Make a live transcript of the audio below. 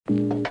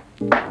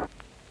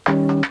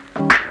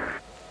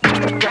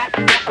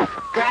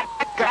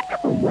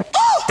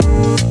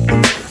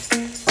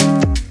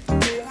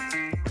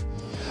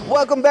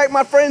Welcome back,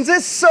 my friends.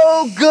 It's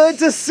so good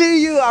to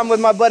see you. I'm with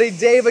my buddy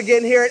Dave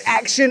again here at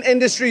Action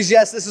Industries.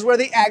 Yes, this is where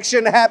the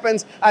action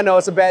happens. I know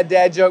it's a bad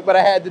dad joke, but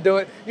I had to do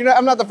it. You know,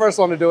 I'm not the first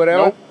one to do it, am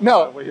I?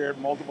 No. We hear it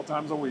multiple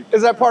times a week.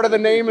 Is that part of the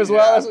name as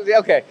well? Yeah.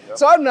 Okay, yep.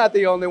 So I'm not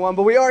the only one,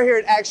 but we are here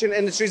at Action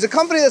Industries, a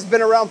company that's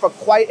been around for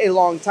quite a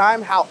long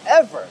time.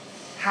 However,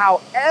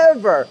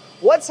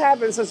 what's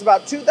happened since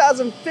about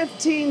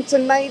 2015 to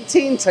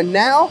 19 to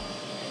now?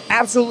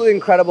 Absolutely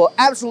incredible,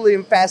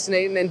 absolutely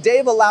fascinating, and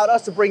Dave allowed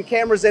us to bring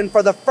cameras in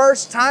for the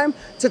first time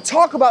to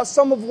talk about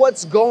some of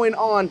what's going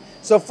on.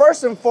 So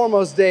first and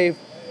foremost, Dave,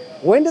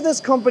 when did this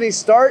company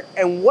start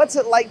and what's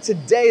it like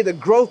today, the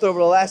growth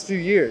over the last few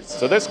years?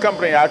 So this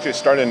company actually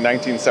started in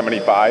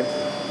 1975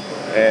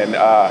 and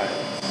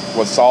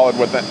was solid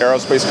with an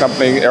aerospace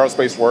company,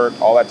 aerospace work,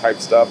 all that type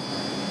of stuff.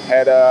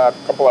 Had a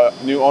couple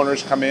of new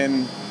owners come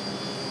in,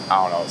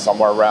 I don't know,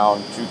 somewhere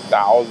around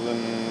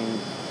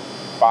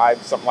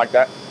 2005, something like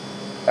that.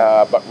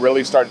 But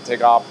really started to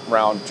take off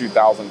around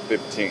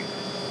 2015.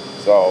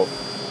 So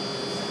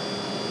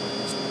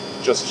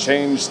just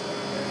changed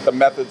the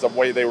methods of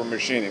way they were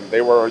machining. They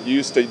were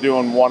used to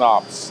doing 1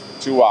 ops,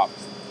 2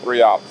 ops,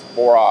 3 ops,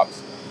 4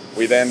 ops.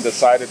 We then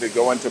decided to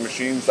go into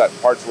machines that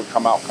parts would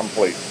come out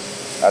complete.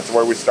 That's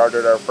where we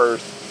started our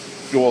first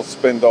dual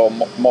spindle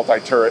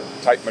multi-turret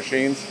type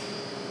machines.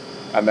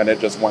 And then it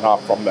just went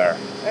off from there.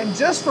 And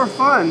just for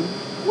fun,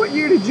 what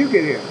year did you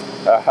get here?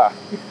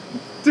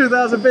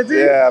 2015?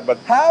 Yeah, but...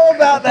 How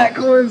about that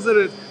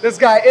coincidence? This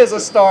guy is a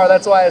star,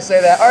 that's why I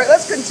say that. All right,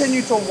 let's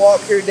continue to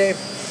walk here, Dave.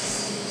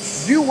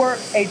 You work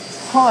a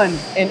ton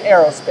in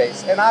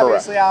aerospace, and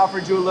obviously I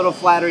offered you a little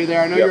flattery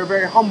there. I know you're a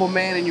very humble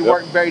man and you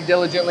work very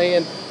diligently,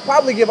 and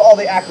probably give all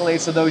the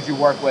accolades to those you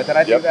work with, and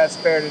I think that's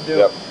fair to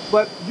do.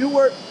 But you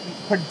work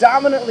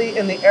predominantly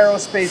in the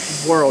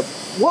aerospace world.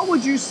 What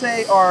would you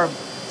say are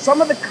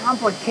some of the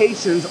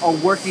complications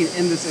of working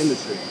in this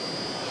industry?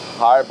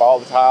 High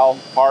volatile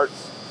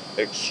parts,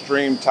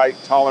 extreme tight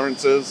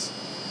tolerances,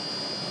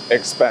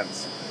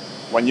 expense.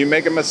 When you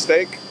make a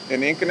mistake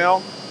in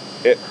Inconel,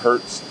 it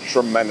hurts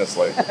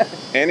tremendously.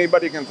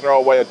 Anybody can throw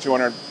away a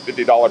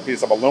 $250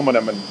 piece of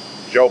aluminum and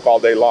joke all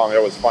day long,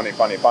 it was funny,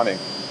 funny, funny.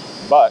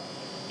 But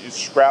you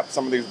scrap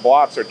some of these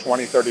blocks, are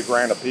 20, 30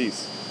 grand a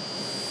piece.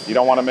 You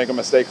don't want to make a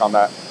mistake on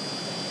that,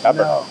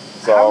 ever. No.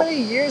 So, how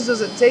many years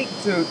does it take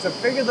to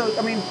figure those?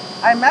 I mean,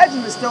 I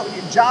imagine it's still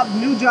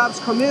new jobs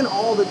come in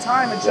all the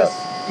time. It's just,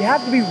 you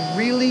have to be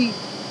really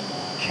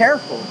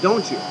careful,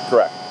 don't you?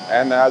 Correct.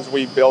 And as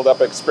we build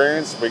up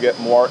experience, we get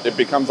more, it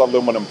becomes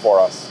aluminum for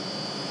us.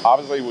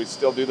 Obviously, we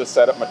still do the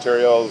setup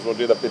materials, we'll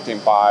do the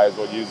 15.5s,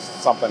 we'll use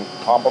something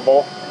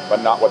comparable,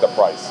 but not with the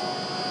price.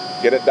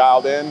 Get it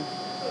dialed in,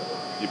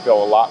 you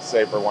feel a lot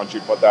safer once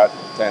you put that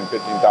 $10,000,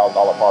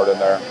 $15,000 part in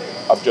there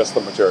of just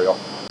the material.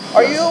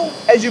 Are you,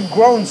 as you've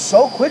grown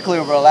so quickly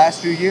over the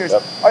last few years,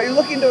 are you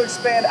looking to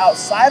expand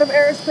outside of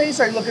aerospace?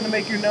 Are you looking to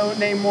make your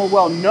name more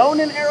well-known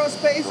in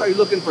aerospace? Are you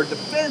looking for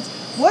defense?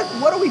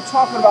 What are we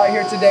talking about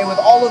here today with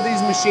all of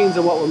these machines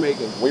and what we're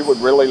making? We would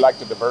really like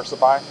to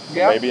diversify,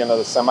 maybe into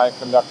the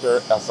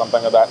semiconductor,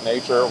 something of that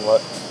nature,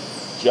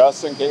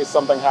 just in case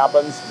something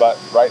happens. But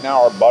right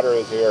now our butter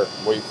is here.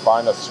 We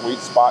find a sweet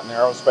spot in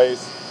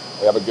aerospace.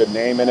 We have a good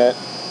name in it.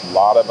 A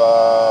lot of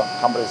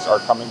companies are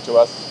coming to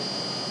us.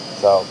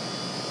 So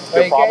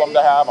good problem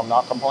to have, I'm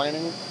not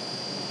complaining.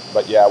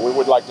 But yeah, we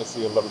would like to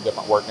see a little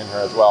different work in here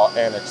as well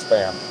and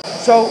expand.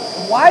 So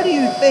why do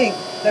you think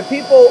that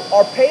people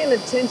are paying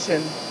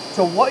attention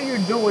to what you're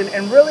doing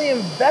and really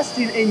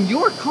investing in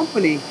your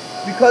company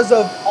because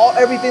of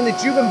everything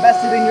that you've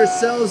invested in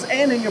yourselves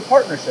and in your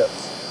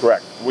partnerships?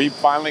 Correct. We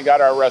finally got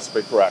our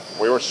recipe correct.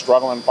 We were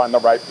struggling to find the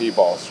right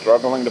people,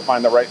 struggling to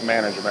find the right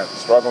management,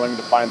 struggling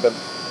to find the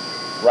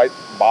right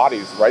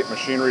bodies, right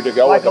machinery to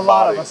go with the bodies. Like a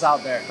lot of us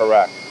out there.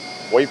 Correct.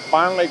 We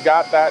finally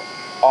got that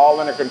all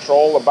under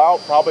control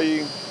about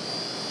probably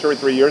 2 or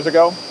 3 years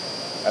ago.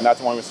 And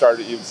that's when we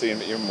started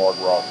seeing even more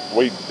growth.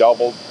 We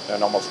doubled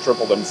and almost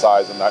tripled in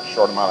size in that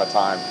short amount of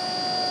time.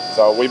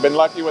 So we've been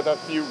lucky with a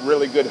few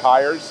really good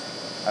hires,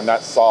 and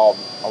that solved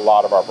a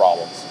lot of our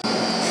problems.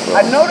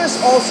 I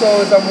noticed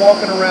also as I'm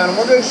walking around, and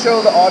we're going to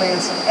show the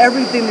audience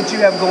everything that you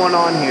have going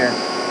on here,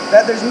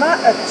 that there's not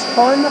a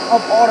ton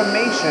of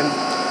automation,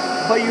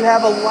 but you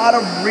have a lot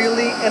of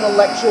really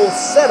intellectual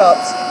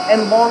setups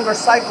and longer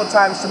cycle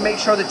times to make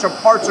sure that your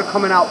parts are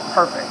coming out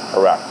perfect.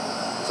 Correct.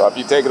 So if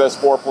you take this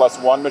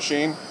 4+1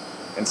 machine,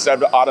 instead of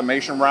the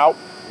automation route,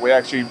 we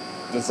actually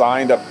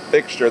designed a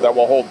fixture that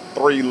will hold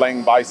 3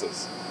 Lang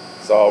vices.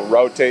 So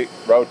rotate,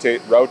 rotate,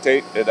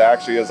 rotate, it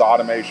actually is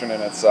automation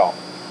in itself.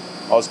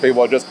 Most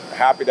people are just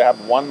happy to have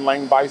 1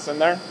 Lang vice in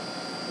there.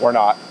 We're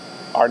not.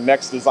 Our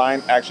next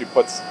design actually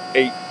puts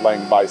 8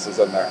 Lang vices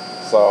in there.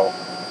 So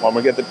when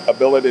we get the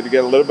ability to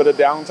get a little bit of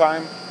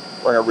downtime,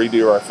 we're going to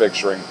redo our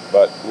fixturing.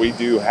 But we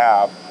do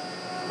have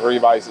 3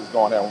 vices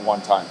going in at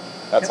one time.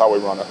 That's how we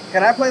run it.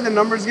 Can I play the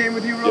numbers game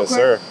with you real quick? Yes,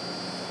 sir.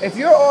 If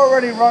you're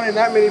already running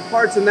that many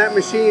parts in that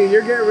machine, and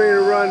you're getting ready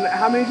to run,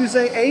 how many did you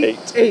say?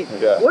 8? 8.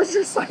 Yeah. What's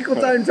your cycle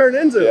time turn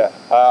into? Yeah.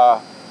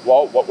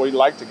 Well, what we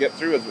like to get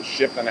through is a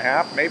shift and a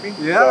half, maybe.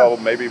 Yeah. So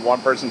maybe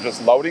one person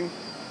just loading,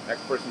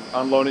 next person's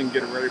unloading,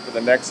 getting ready for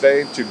the next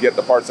day to get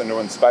the parts into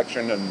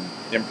inspection and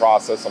in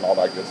process and all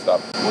that good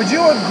stuff. Would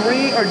you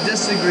agree or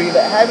disagree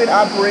that having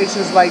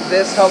operations like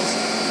this helps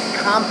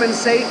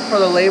compensate for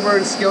the labor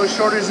and skill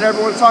shortage that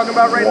everyone's talking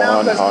about right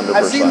now? Because 100%.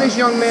 I've seen this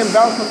young man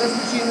bounce from this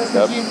machine, this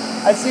machine.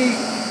 I see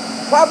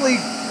probably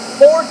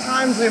 4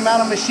 times the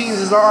amount of machines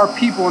as there are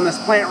people in this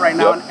plant right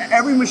now, and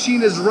every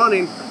machine is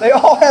running. They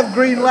all have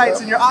green lights,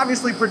 and you're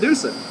obviously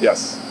producing.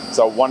 Yes.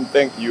 So one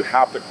thing, you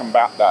have to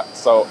combat that.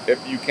 So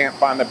if you can't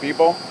find the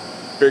people,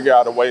 figure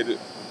out a way that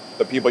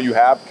the people you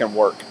have can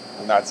work,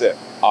 and that's it.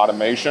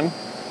 Automation,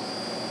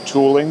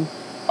 tooling,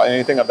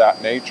 anything of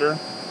that nature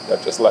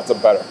that just lets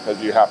it better,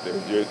 because you have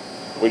to.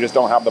 We just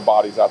don't have the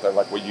bodies out there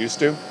like we used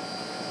to,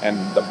 and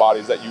the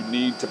bodies that you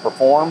need to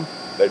perform,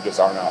 they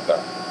just aren't out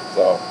there.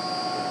 So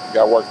you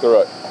got to work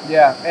through it.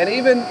 Yeah, and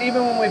even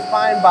when we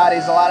find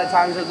bodies, a lot of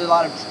times there's a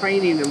lot of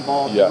training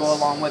involved to go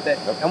along with it.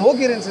 And we'll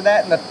get into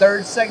that in the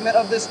 3rd segment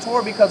of this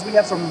tour, because we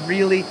have some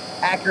really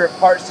accurate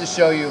parts to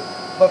show you.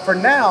 But for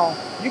now,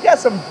 you got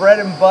some bread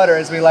and butter,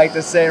 as we like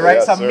to say, right?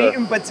 Yes, some meat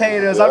and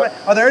potatoes.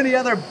 Are there any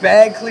other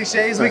bad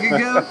cliches we can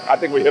give? I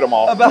think we hit them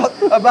all. About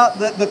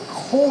the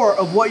core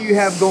of what you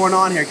have going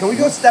on here. Can we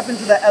go step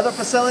into the other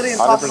facility and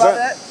 100%. Talk about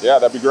that? Yeah,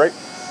 that'd be great.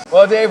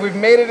 Well, Dave, we've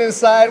made it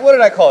inside. What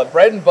did I call it?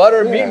 Bread and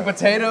butter, meat and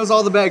potatoes,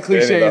 all the bad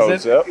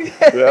cliches. Yep.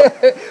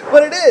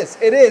 But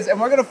it is. And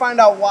we're going to find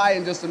out why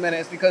in just a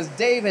minute. It's because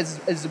Dave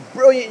is a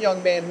brilliant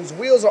young man whose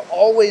wheels are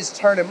always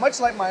turning, much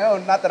like my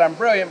own. Not that I'm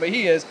brilliant, but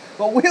he is.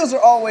 But wheels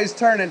are always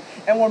turning.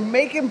 And we're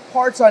making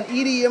parts on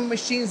EDM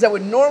machines that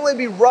would normally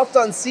be roughed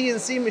on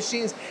CNC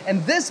machines.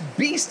 And this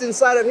beast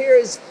inside of here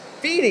is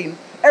feeding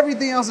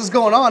everything else that's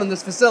going on in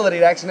this facility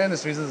at Action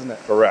Industries, isn't it?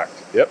 Correct.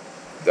 Yep,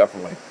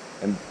 definitely.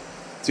 And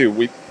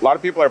a lot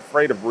of people are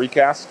afraid of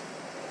recast.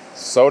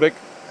 Sodick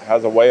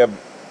has a way of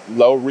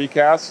low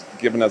recast,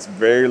 giving us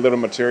very little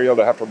material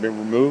that have to be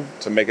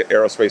removed to make it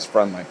aerospace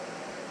friendly.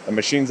 The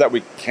machines that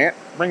we can't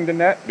bring to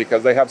net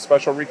because they have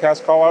special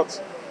recast callouts,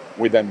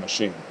 we then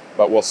machine.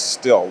 But we'll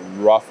still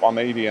rough on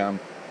the EDM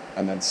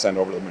and then send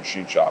over to the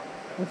machine shop.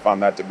 We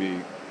found that to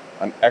be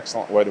an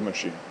excellent way to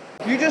machine.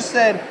 You just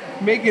said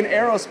making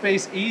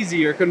aerospace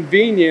easy or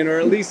convenient or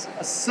at least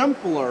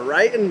simpler,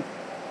 right? And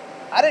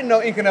I didn't know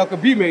Inconel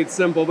could be made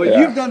simple, but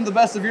you've done the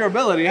best of your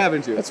ability,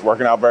 haven't you? It's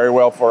working out very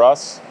well for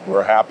us.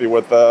 We're happy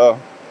with the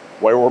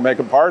way we're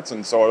making parts,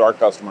 and so are our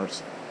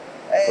customers.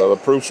 So the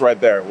proof's right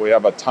there. We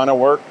have a ton of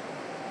work,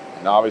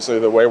 and obviously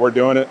the way we're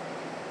doing it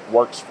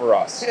works for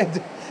us.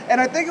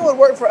 And I think it would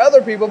work for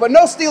other people, but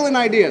no stealing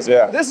ideas.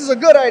 Yeah. This is a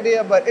good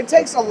idea, but it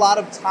takes a lot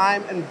of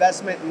time,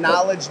 investment,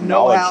 knowledge,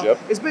 know-how. Yep.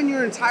 It's been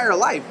your entire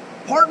life.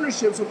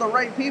 Partnerships with the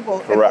right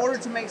people Correct. in order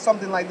to make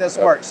something like this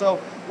work. So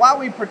while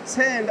we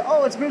pretend,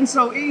 oh, it's been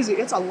so easy,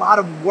 it's a lot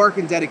of work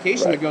and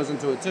dedication that goes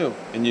into it too.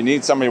 And you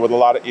need somebody with a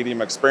lot of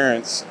EDM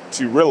experience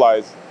to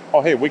realize,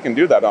 oh, hey, we can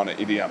do that on an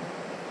EDM.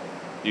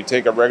 You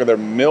take a regular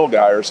mill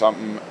guy or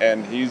something,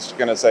 and he's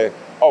going to say,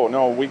 oh,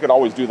 no, we could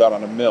always do that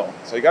on a mill.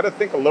 So you got to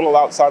think a little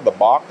outside the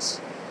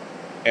box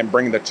and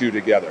bring the two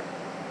together.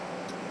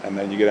 And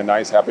then you get a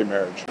nice, happy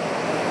marriage.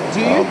 Do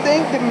you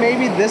think that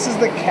maybe this is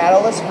the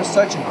catalyst for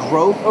such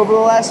growth over the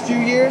last few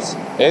years?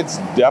 It's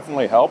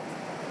definitely helped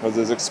because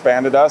it's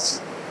expanded us.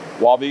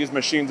 While these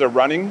machines are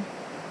running,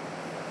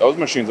 those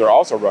machines are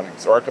also running.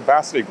 So our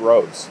capacity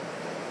grows.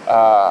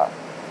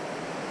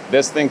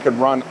 This thing could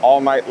run all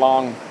night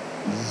long,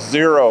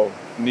 zero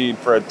need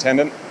for a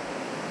attendant.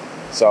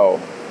 So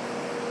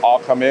I'll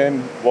come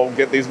in, we'll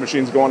get these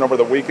machines going over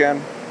the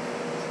weekend.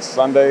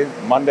 Sunday,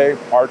 Monday,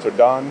 parts are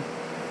done.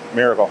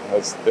 Miracle,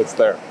 it's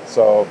there.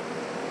 So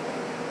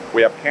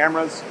we have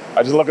cameras.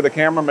 I just look at the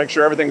camera, make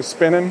sure everything's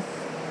spinning.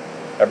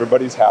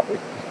 Everybody's happy.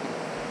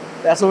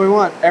 That's what we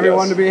want,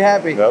 everyone to be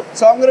happy. Yep.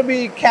 So I'm going to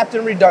be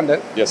Captain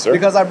Redundant. Yes, sir.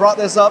 Because I brought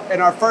this up in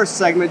our first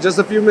segment just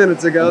a few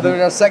minutes ago. There's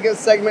our second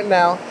segment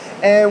now.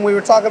 And we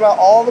were talking about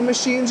all the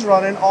machines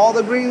running, all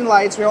the green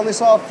lights. We only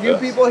saw a few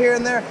people here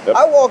and there.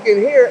 I walk in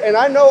here and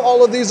I know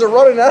all of these are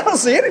running and I don't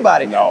see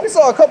anybody. No. We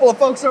saw a couple of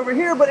folks over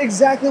here, but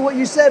exactly what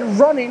you said,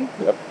 running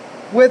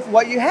with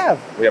what you have.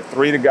 We have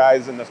 3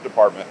 guys in this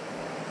department.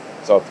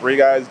 So 3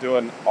 guys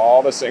doing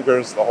all the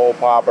sinkers, the hole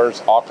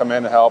poppers. I'll come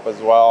in and help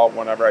as well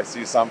whenever I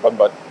see something.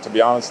 But to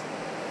be honest,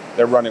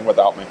 they're running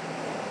without me.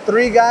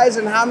 3 guys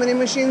and how many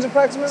machines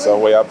approximately? So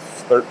we have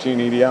 13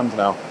 EDMs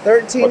now.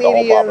 13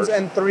 EDMs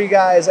and 3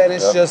 guys, and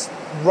it's just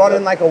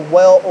running like a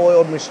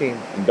well-oiled machine.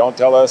 And don't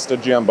tell us to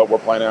Jim, but we're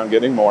planning on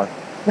getting more.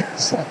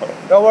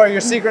 Don't worry, your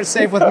secret's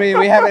safe with me.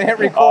 We haven't hit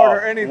record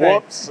or anything.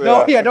 Whoops.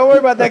 No, don't worry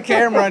about that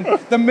camera and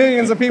the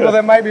millions of people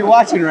that might be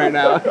watching right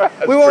now.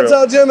 We won't true.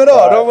 tell Jim at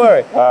all. Don't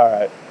worry. All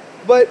right.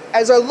 But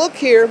as I look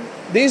here,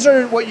 these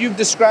are what you've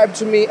described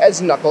to me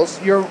as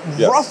knuckles. You're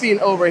roughing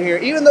over here,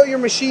 even though your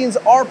machines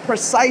are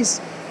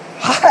precise,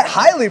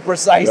 highly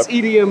precise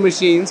EDM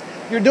machines.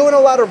 You're doing a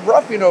lot of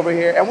roughing over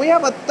here, and we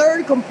have a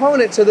third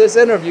component to this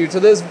interview, to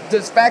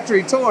this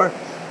factory tour.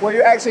 where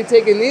you're actually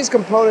taking these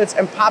components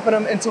and popping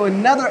them into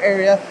another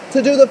area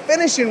to do the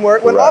finishing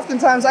work, when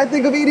oftentimes I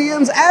think of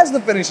EDMs as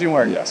the finishing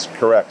work. Yes,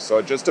 correct. So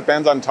it just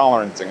depends on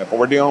tolerancing. If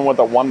we're dealing with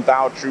a 1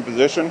 thou true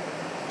position,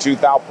 2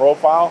 thou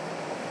profile,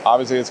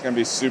 obviously it's going to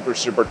be super,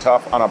 super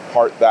tough on a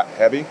part that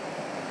heavy.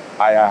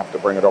 I have to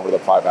bring it over to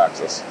the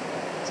 5-axis.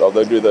 So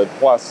they do the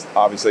plus,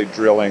 obviously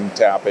drilling,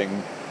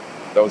 tapping,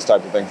 those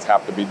type of things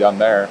have to be done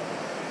there.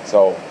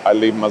 So I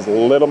leave them as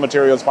little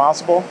material as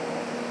possible,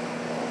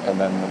 and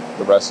then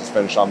the rest is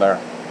finished on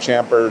there.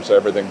 Champers,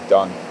 everything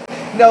done.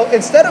 Now,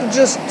 instead of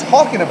just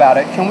talking about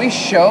it, can we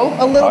show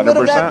a little 100%. Bit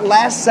of that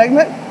last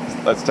segment?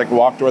 Let's take a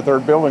walk to our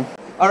third building.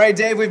 All right,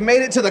 Dave, we've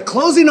made it to the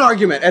closing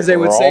argument, as they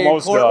would say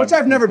in court, which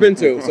I've never been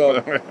to.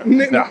 So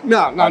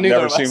no, I've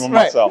never seen one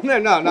myself. No,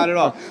 not at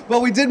all.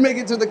 But we did make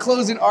it to the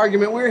closing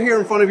argument. We're here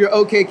in front of your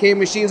OKK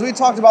machines. We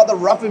talked about the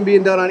roughing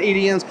being done on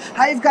EDMs,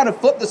 how you've got to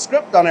flip the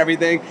script on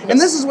everything, and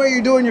this is where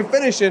you're doing your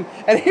finishing.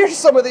 And here's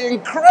some of the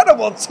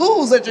incredible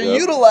tools that you're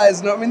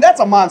utilizing. I mean,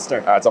 that's a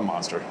monster. That's a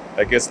monster.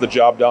 It gets the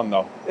job done,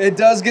 though. It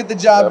does get the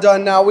job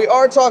done. Now, we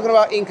are talking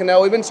about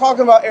Inconel. We've been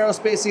talking about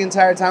aerospace the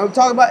entire time. We've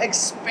talked about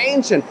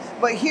expansion.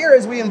 But here,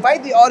 as we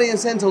invite the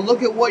audience in to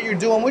look at what you're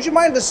doing, would you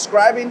mind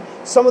describing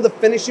some of the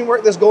finishing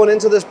work that's going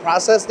into this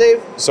process,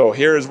 Dave? So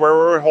here is where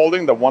we're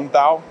holding the 1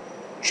 thou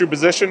true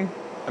position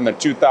and the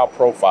 2 thou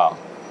profile.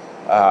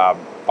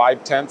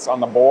 5/10 on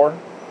the bore.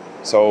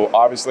 So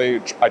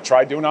obviously, I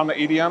tried doing it on the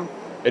EDM.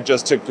 It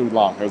just took too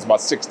long. It was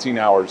about 16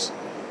 hours.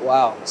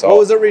 Wow. So what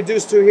was it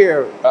reduced to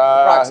here,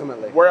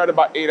 approximately? We're at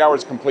about 8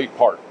 hours complete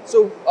part.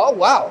 So, oh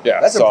wow, yeah,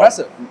 that's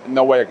impressive.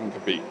 No way I can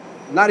compete.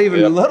 Not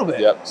even a little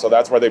bit. Yep. So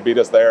that's where they beat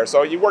us there.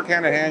 So you work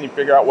hand in hand, you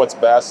figure out what's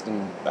best,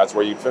 and that's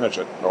where you finish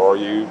it, or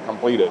you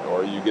complete it,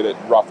 or you get it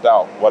roughed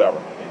out, whatever.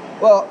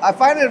 Well, I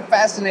find it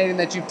fascinating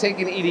that you've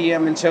taken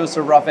EDM and chose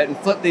to rough it and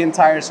flip the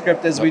entire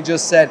script, as we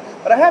just said.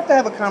 But I have to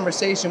have a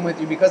conversation with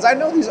you because I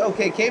know these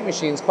OKK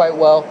machines quite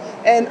well,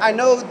 and I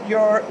know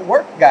your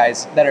work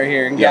guys that are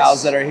here and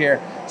gals that are here.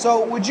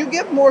 So would you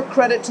give more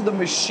credit to the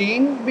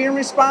machine being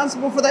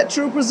responsible for that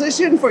true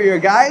position, for your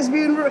guys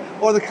being,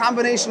 or the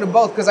combination of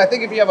both? Because I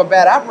think if you have a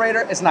bad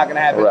operator, it's not going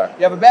to happen. Correct.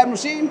 You have a bad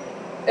machine,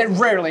 it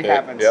rarely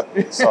happens.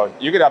 Yep. So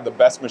you could have the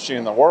best machine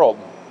in the world.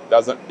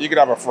 You could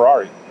have a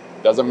Ferrari.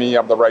 Doesn't mean you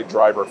have the right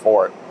driver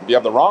for it. If you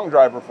have the wrong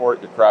driver for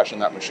it, you're crashing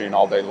that machine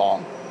all day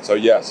long. So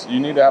yes, you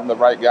need to have the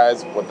right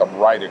guys with the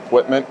right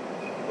equipment,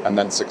 and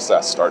then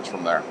success starts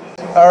from there.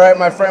 All right,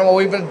 my friend. Well,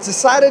 we've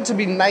decided to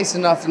be nice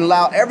enough and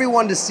allow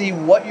everyone to see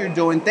what you're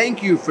doing.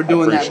 Thank you for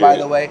doing that, by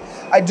the way.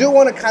 I do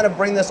want to kind of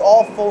bring this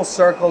all full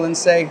circle and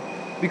say,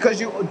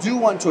 because you do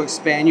want to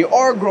expand, you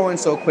are growing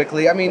so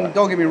quickly. I mean,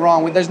 don't get me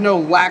wrong, there's no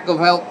lack of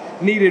help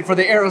needed for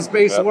the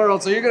aerospace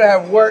world, so you're going to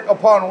have work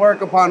upon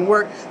work upon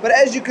work. But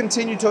as you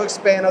continue to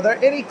expand, are there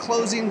any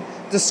closing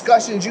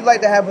discussions you'd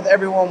like to have with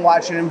everyone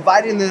watching,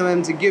 inviting them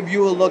in to give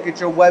you a look at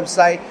your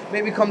website,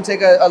 maybe come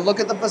take a look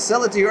at the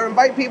facility, or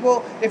invite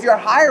people, if you're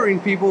hiring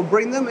people,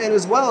 bring them in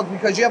as well,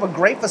 because you have a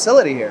great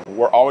facility here.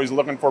 We're always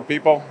looking for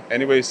people.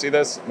 Anybody you see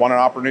this, want an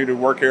opportunity to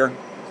work here,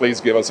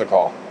 please give us a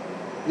call.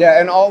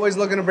 Yeah, and always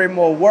looking to bring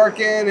more work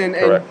in,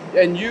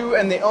 and you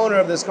and the owner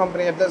of this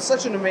company have done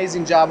such an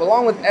amazing job,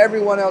 along with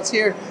everyone else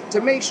here, to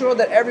make sure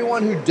that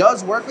everyone who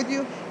does work with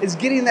you is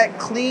getting that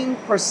clean,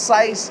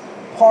 precise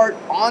part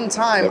on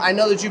time. I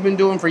know that you've been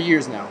doing for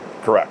years now.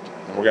 Correct.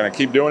 And we're going to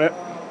keep doing it,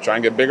 try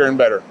and get bigger and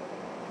better.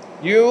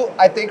 You,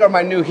 I think, are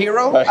my new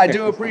hero. I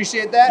do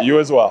appreciate that. You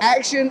as well.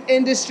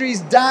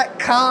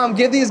 ActionIndustries.com.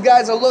 Give these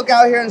guys a look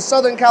out here in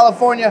Southern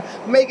California,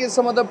 making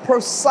some of the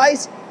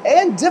precise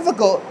and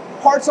difficult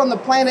parts on the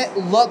planet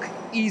look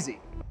easy.